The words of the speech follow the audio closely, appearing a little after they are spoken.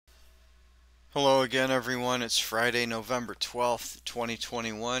Hello again, everyone. It's Friday, November 12th,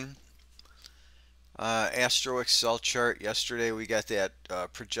 2021. Astro Excel chart. Yesterday we got that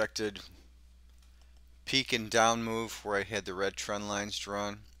projected peak and down move where I had the red trend lines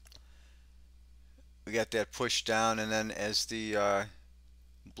drawn. We got that push down, and then as the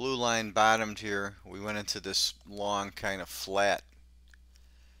blue line bottomed here, we went into this long kind of flat.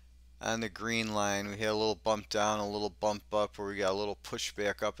 On the green line, we had a little bump down, a little bump up, where we got a little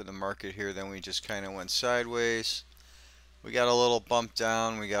pushback up in the market here. Then we just kind of went sideways. We got a little bump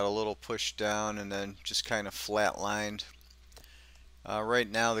down, we got a little push down, and then just kind of flatlined. Right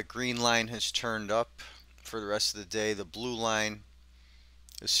now the green line has turned up for the rest of the day. The blue line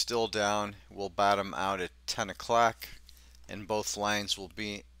is still down. We'll bottom out at 10 o'clock, and both lines will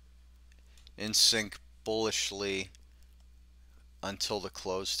be in sync bullishly until the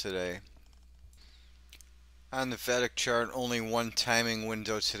close today. On the Vedic chart, only one timing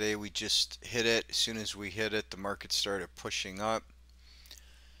window today. We just hit it. As soon as we hit it, the market started pushing up.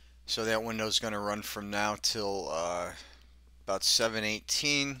 So that window is going to run from now till about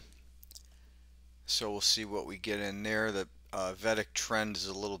 7:18. So we'll see what we get in there. The Vedic trend is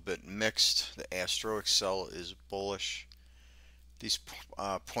a little bit mixed. The Astro Excel is bullish. These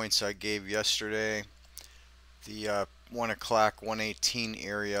points I gave yesterday, the 1 o'clock 118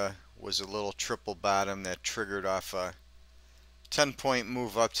 area was a little triple bottom that triggered off a 10-point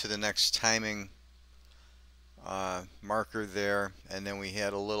move up to the next timing marker there, and then we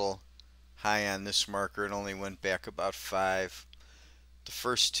had a little high on this marker. It only went back about 5. The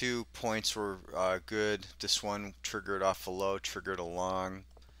first 2 points were good. This one triggered off a low, triggered a long.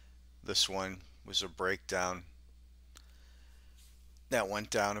 This one was a breakdown. That went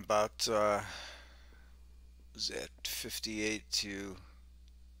down about was at 58 to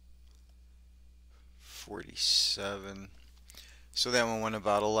 47. So that one went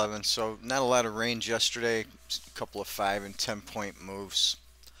about 11. So not a lot of range yesterday. Just a couple of 5 and 10-point moves.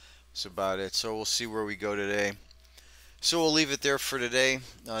 That's about it. So we'll see where we go today. So we'll leave it there for today.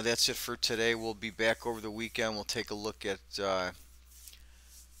 That's it for today. We'll be back over the weekend. We'll take a look at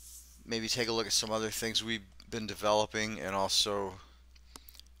maybe take a look at some other things we've been developing, and also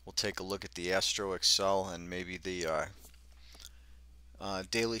we'll take a look at the Astro Excel and maybe the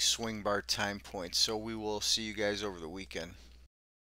daily swing bar time points. So we will see you guys over the weekend.